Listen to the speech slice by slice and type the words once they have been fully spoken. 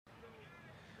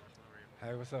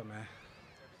Hey, what's up, man? Hey,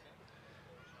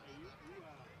 you look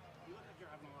like you're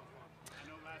having a lot of fun. I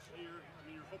know last year,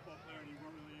 you're a football player and you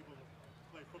weren't really able to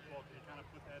play football. Can you kind of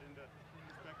put that into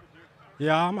perspective here?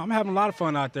 Yeah, I'm having a lot of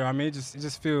fun out there. I mean, it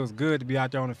just feels good to be out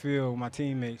there on the field with my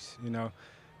teammates.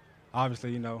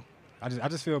 Obviously, I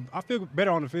feel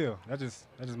better on the field. That's just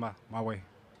my way.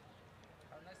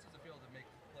 How nice does it feel to make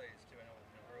plays too? I know,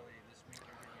 early this week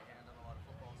you're getting your hand on a lot of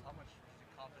footballs. How much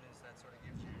confidence that sort of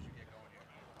gives you as you get going here?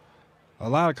 A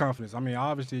lot of confidence. I mean,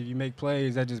 obviously, if you make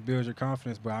plays, that just builds your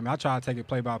confidence. But I mean, I try to take it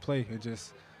play by play and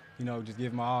just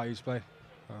give my all each play.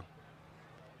 So. You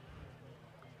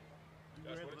were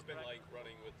Josh, what able to it's been back. like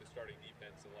running with the starting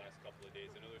defense in the last couple of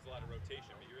days? I know there's a lot of rotation,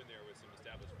 but you're in there with some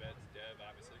established vets, Dev,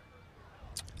 obviously.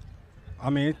 I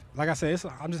mean, like I said,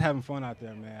 I'm just having fun out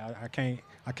there, man. I can't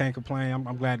complain.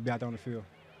 I'm glad to be out there on the field.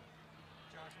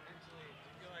 Josh, mentally, do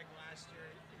you feel like last year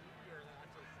you were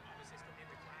allowed to obviously still be in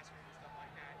the classroom and stuff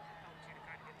like that helped you to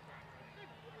kind of get the ground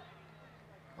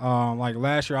running? Like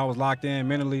last year, I was locked in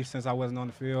mentally since I wasn't on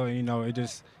the field, and it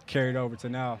just carried over to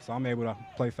now. So I'm able to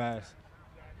play fast.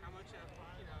 How much of,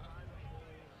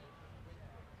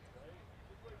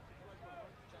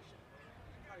 Josh,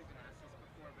 you've probably been asked this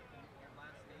before, but your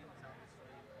last name is obviously,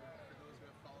 for those who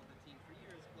have followed the team for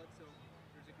years, Bledsoe,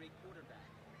 there's a great quarterback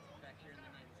back here in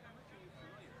the 90s. How much are you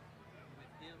familiar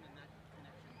with him and that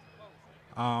connection to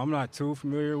Bledsoe? I'm not too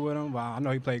familiar with him, but I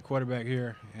know he played quarterback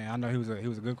here, and I know he was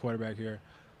a good quarterback here.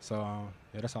 So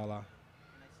yeah, that's all I. And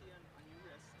I see on your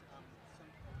wrist some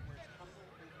where it's humble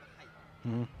over height.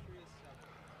 Mhm. Curious what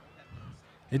that means.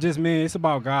 It just means it's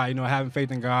about God, having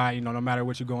faith in God. No matter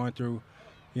what you're going through.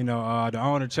 The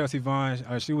owner Chelsea Vaughn,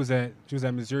 she was at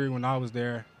Missouri when I was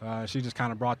there. She just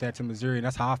kind of brought that to Missouri, and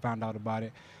that's how I found out about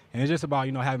it. And it's just about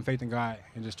having faith in God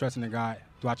and just trusting in God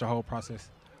throughout your whole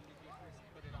process. When did you first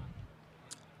put it on?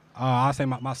 I'll say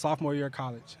my sophomore year of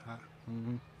college.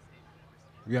 Mhm.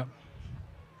 Yep. Josh,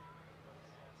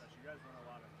 you guys run a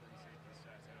lot of three safety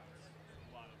sets. I know it's a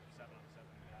lot of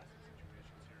 7-on-7 passing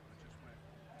situations here, but just when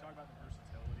you talk about the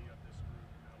versatility of this group,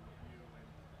 with you and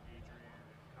Adrian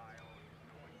and Kyle,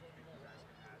 what you think you guys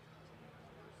can add to the team as a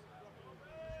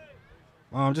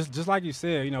versatile. Just like you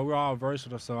said, we're all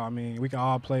versatile, so I mean, we can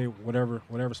all play whatever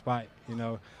spot.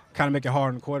 Kind of make it hard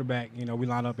on the quarterback. We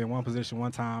line up in one position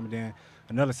one time, and then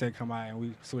another set come out and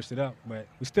we switched it up. But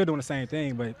we still doing the same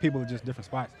thing, but people are just different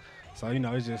spots. So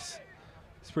it's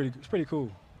pretty cool.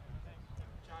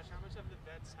 Josh, how much have the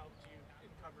vets helped you in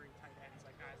covering tight ends,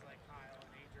 like guys like Kyle and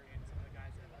Adrian, some of the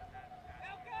guys that have done that in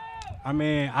the past? I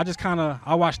mean,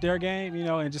 I watch their game,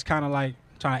 and just kind of like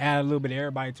trying to add a little bit of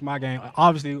everybody to my game.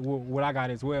 Obviously, what I got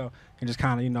as well, and just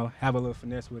kind of have a little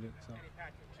finesse with it. So Any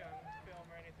Patrick Chung film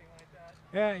or anything like that?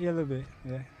 yeah, a little bit,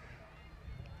 yeah.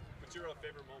 What's your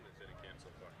favorite moments at a camp so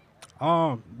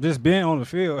far? Just being on the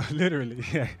field, literally.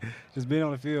 Yeah, just being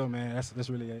on the field, man. That's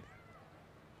really it.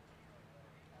 When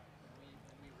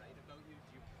we write about you, do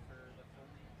you prefer the full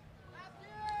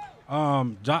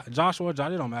name? Joshua, it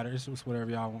don't matter. It's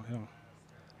whatever y'all want. With the H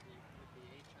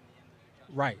on the end of the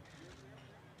Josh. Right.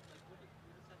 Like, what does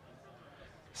that mean?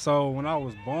 So when I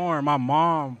was born, my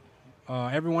mom,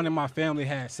 everyone in my family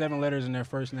had 7 letters in their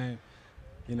first name.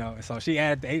 And so she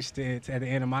added the H at the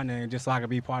end of my name just so I could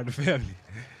be part of the family.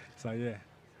 So yeah.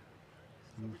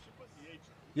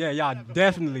 Yeah, y'all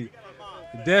definitely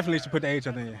should put the H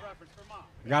on there. Reference for mom.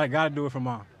 Gotta do it for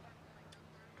mom. Keep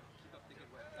up the good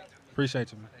work. Thanks for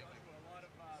Appreciate you, man. A lot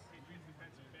of Patriots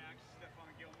defensive backs, Stephon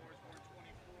Gilmore's worn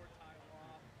 24, Ty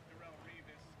Law, Darrell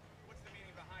Revis. What's the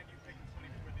meaning behind you picking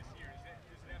 24 this year?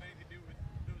 Does it have anything to do with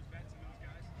those vets and those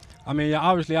guys? I mean, yeah,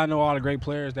 obviously I know all the great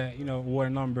players that wore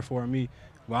the number before me.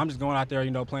 But I'm just going out there,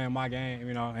 playing my game,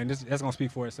 and that's gonna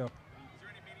speak for itself. Is there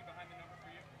any meaning behind the number for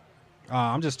you?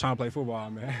 I'm just trying to play football,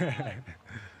 man. Anything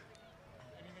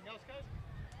else, guys?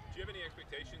 Do you have any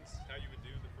expectations how you would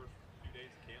do the first few days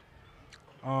of camp?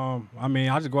 I mean,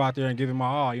 I just go out there and give it my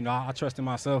all. I trust in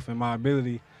myself and my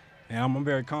ability, and I'm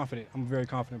very confident. I'm a very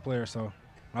confident player. So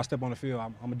when I step on the field,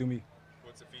 I'm gonna do me.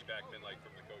 What's the feedback been like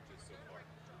from the coaches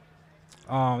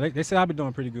so They say I've been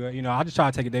doing pretty good. I just try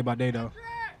to take it day by day, though.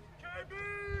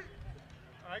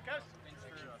 All right, guys.